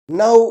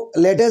Now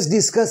let us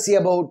discuss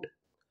about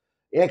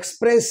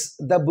express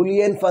the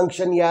Boolean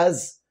function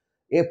as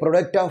a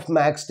product of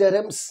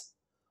Maxterms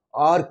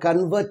or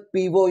convert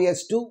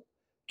POS to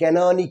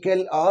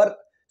canonical or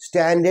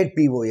standard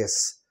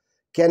POS.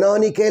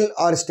 Canonical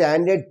or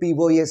standard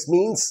POS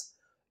means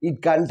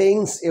it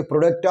contains a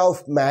product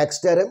of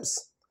Maxterms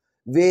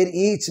where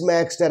each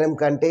Maxterm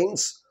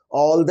contains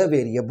all the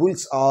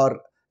variables or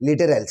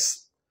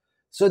literals.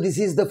 So this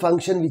is the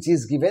function which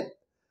is given.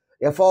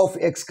 F of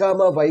x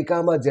comma y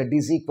comma z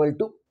is equal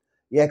to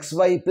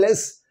xy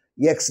plus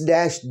x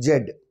dash z.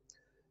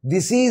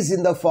 This is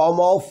in the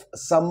form of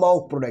sum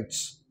of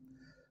products.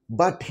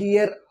 But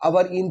here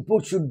our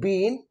input should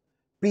be in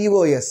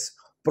POS,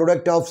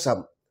 product of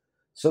sum.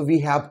 So we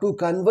have to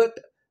convert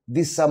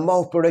this sum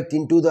of product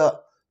into the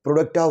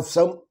product of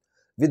sum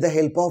with the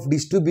help of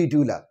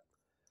distributive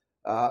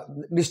law.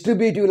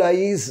 Distributive law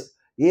is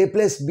a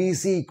plus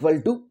bc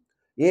equal to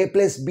a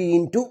plus b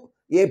into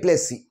a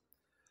plus c.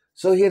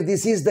 So here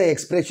this is the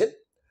expression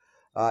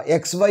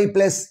xy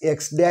plus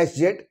x dash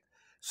z.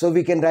 So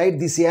we can write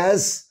this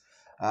as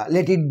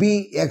let it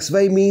be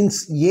xy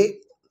means a,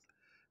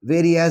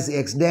 whereas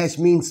x dash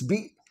means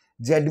b,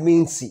 z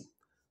means c.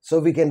 So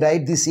we can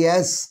write this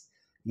as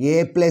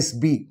a plus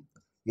b,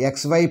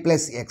 xy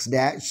plus x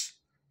dash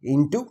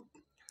into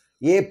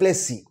a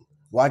plus c.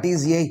 What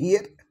is a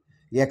here?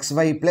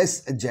 Xy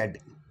plus z.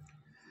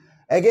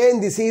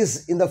 Again this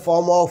is in the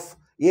form of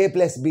a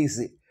plus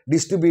bc,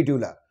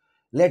 distributive law.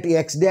 Let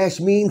x dash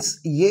means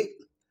a,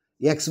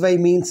 xy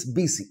means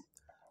bc.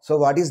 So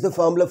what is the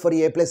formula for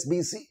a plus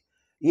bc?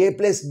 A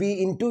plus b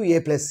into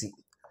a plus c.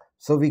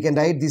 So we can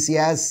write this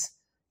as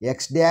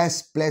x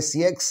dash plus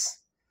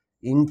x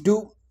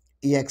into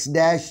x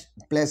dash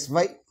plus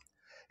y.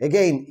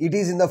 Again it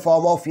is in the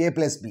form of a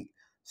plus b.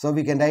 So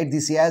we can write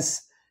this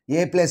as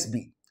a plus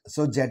b.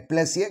 So z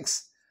plus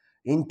x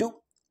into,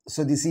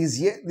 so this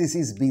is a, this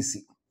is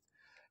bc.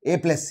 A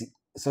plus c.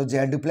 So z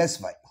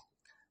plus y.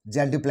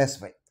 Z plus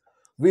y.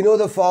 We know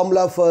the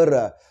formula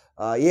for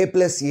a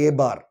plus a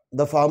bar.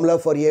 The formula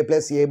for a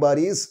plus a bar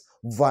is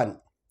 1.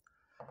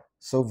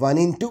 So 1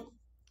 into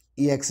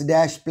x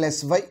dash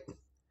plus y.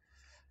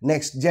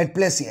 Next z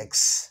plus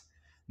x.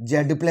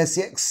 Z plus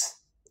x.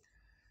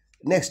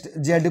 Next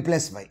z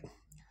plus y.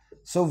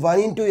 So 1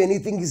 into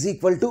anything is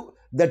equal to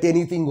that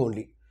anything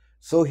only.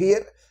 So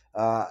here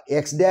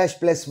x dash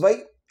plus y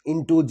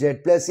into z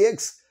plus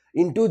x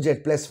into z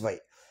plus y.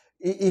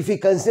 If we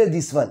consider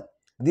this one,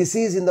 this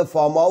is in the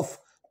form of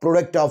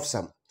product of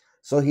sum.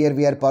 So here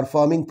we are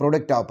performing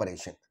product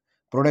operation.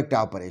 Product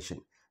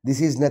operation.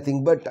 This is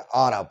nothing but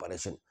OR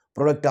operation.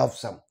 Product of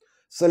sum.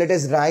 So let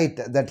us write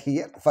that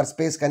here. For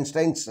space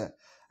constraints, I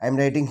am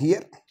writing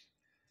here.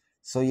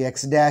 So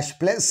x dash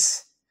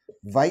plus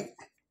y,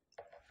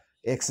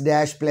 x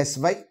dash plus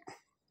y,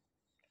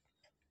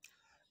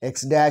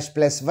 x dash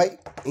plus y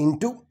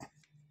into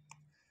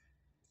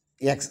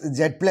x,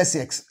 z plus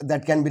x,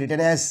 that can be written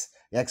as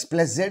x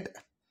plus z,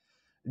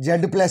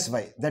 z plus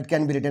y, that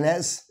can be written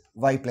as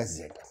y plus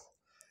z.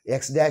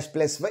 X dash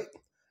plus y,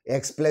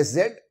 x plus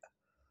z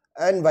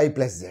and y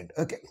plus z.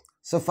 Okay.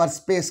 So for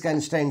space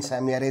constraints I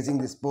am erasing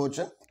this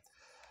portion.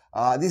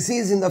 This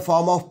is in the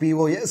form of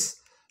POS.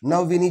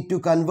 Now we need to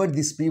convert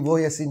this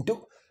POS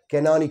into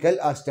canonical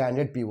or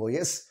standard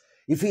POS.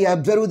 If we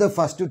observe the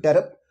first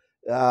term,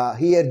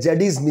 here z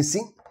is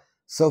missing.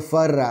 So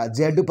for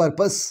z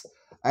purpose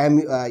I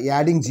am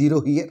adding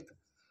 0 here.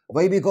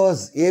 Why?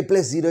 Because a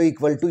plus 0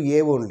 equal to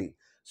a only.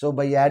 So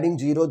by adding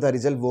 0 the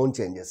result won't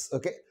changes.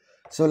 Okay.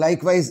 So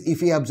likewise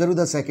if we observe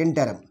the second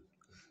term,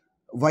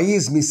 y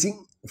is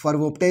missing. For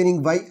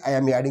obtaining y I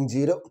am adding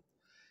 0.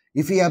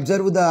 If we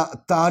observe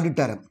the third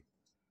term,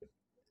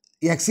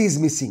 x is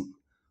missing.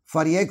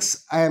 For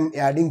x I am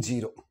adding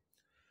 0.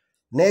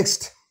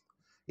 Next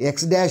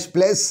x dash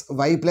plus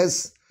y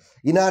plus,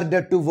 in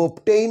order to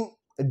obtain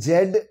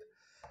z,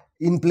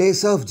 in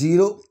place of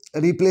 0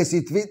 replace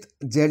it with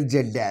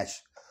z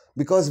dash,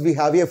 because we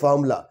have a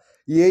formula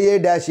a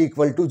dash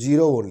equal to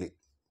 0 only.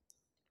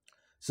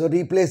 So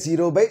replace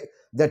 0 by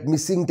that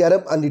missing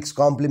term and its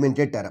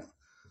complemented term.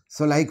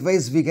 So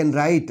likewise we can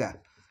write,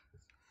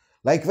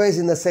 likewise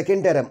in the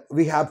second term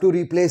we have to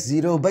replace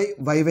 0 by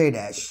y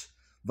dash.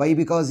 Why?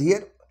 Because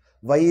here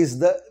y is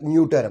the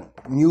new term,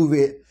 new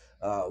way,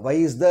 y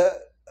is the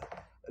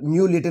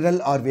new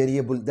literal or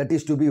variable that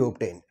is to be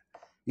obtained.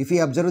 If we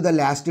observe the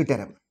last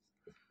term,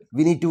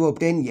 we need to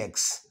obtain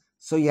x.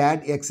 So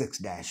add x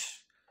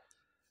dash.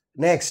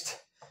 Next,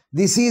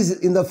 this is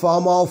in the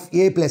form of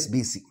a plus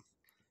bc.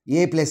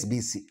 A plus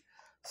bc.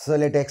 So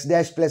let x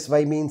dash plus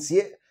y means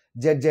a,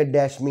 z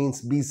dash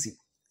means bc.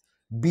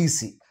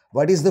 Bc.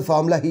 What is the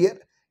formula here?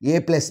 A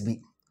plus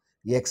b.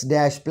 X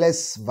dash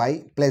plus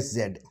y plus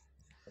z.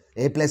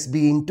 A plus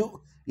b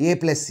into a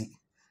plus c.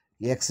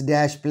 X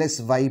dash plus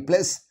y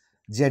plus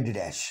z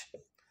dash.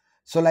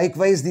 So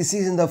likewise this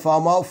is in the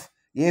form of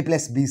a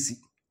plus bc.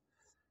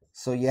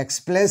 So x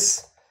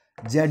plus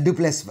z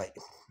plus y.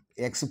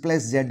 X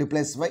plus z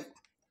plus y.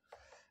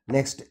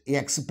 Next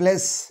x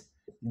plus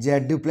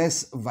z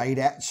plus y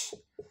dash.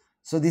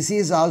 So this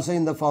is also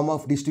in the form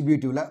of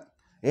distributive law,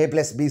 a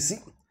plus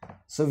bc.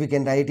 So we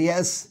can write it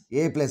as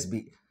a plus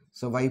b.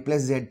 So y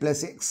plus z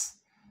plus x.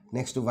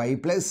 Next to y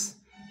plus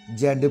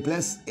z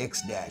plus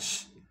x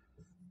dash.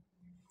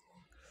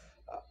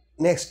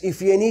 Next,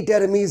 if any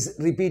term is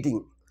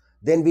repeating,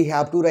 then we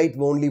have to write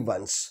only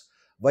once.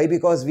 Why?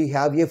 Because we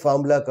have a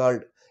formula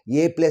called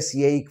a plus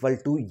a equal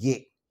to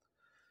a.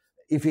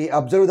 If we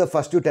observe the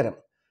first term,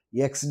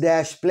 x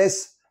dash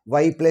plus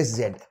y plus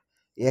z,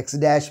 x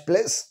dash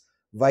plus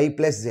y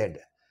plus z.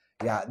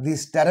 Yeah,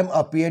 this term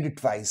appeared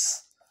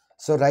twice.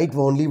 So write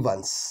only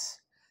once.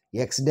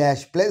 X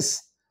dash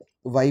plus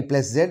y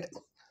plus z.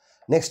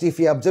 Next, if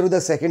we observe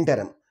the second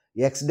term,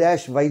 x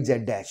dash y z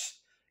dash,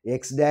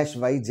 x dash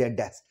y z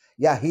dash.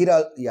 Yeah,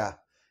 here, yeah,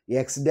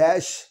 x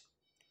dash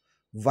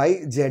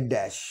y z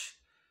dash.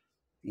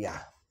 Yeah,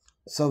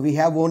 so we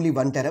have only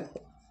one term.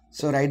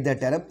 So write the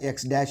term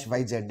x dash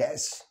y z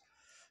dash.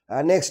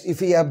 Next,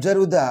 if we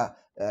observe the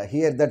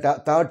here the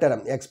third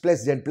term, x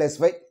plus z plus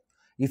y.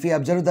 If we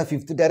observe the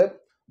fifth term,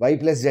 y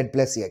plus z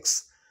plus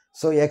x.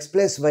 So x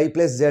plus y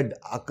plus z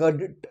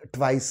occurred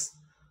twice.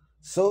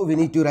 So we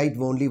need to write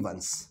only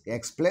once,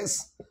 x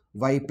plus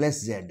y plus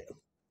z.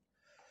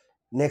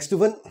 Next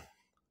one,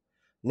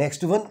 x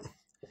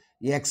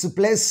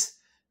plus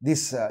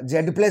this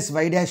z plus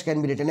y dash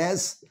can be written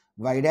as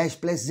y dash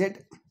plus z,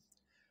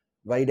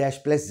 y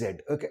dash plus z.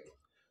 Okay.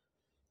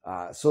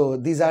 So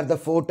these are the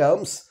four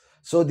terms.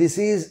 So this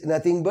is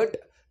nothing but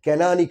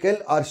canonical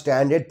or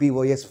standard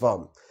POS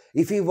form.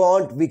 If we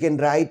want, we can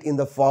write in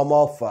the form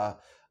of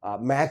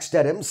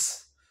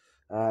Maxterms,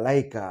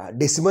 like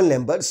decimal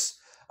numbers.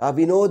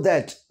 We know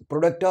that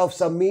product of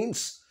sum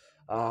means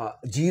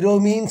 0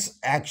 means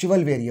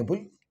actual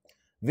variable,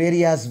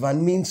 whereas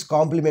 1 means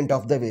complement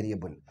of the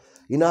variable.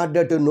 In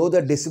order to know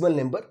the decimal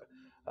number,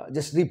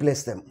 just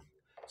replace them.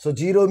 So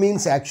 0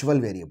 means actual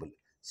variable.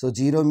 So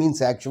 0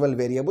 means actual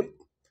variable.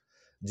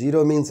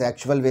 0 means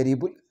actual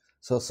variable.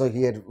 So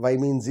here y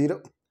means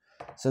 0.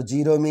 So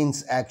 0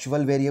 means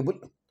actual variable.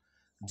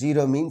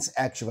 0 means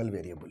actual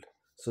variable.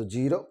 So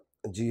 0,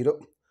 0,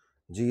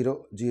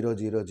 0, 0,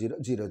 0, 0,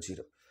 0,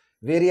 0.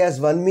 Whereas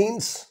 1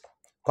 means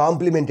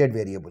complemented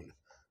variable.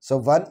 So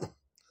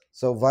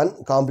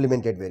 1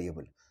 complemented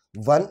variable.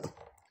 1,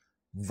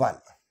 1.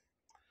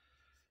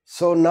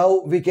 So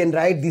now we can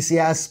write this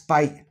as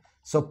pi.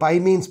 So pi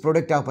means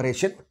product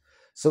operation.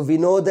 So we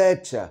know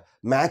that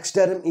max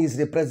term is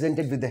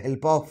represented with the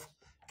help of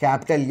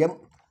capital M.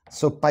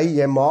 So pi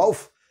m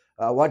of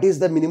what is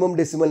the minimum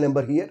decimal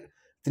number here?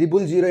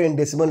 000 in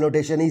decimal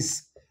notation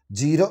is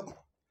 0.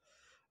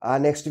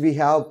 Next we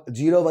have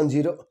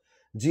 010.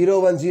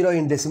 010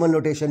 in decimal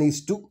notation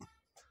is 2.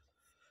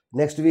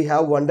 Next we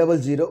have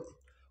 100.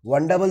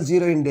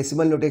 100 in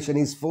decimal notation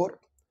is 4.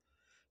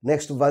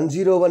 Next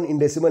 101 in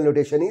decimal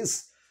notation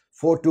is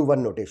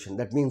 421 notation.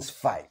 That means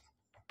 5.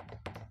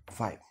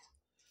 5.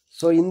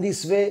 So in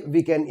this way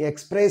we can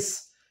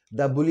express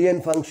the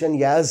Boolean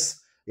function as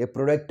a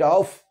product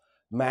of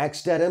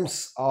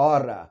Maxterms,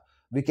 or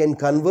we can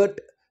convert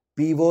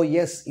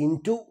POS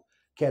into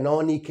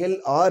canonical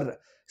or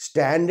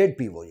standard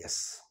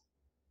POS.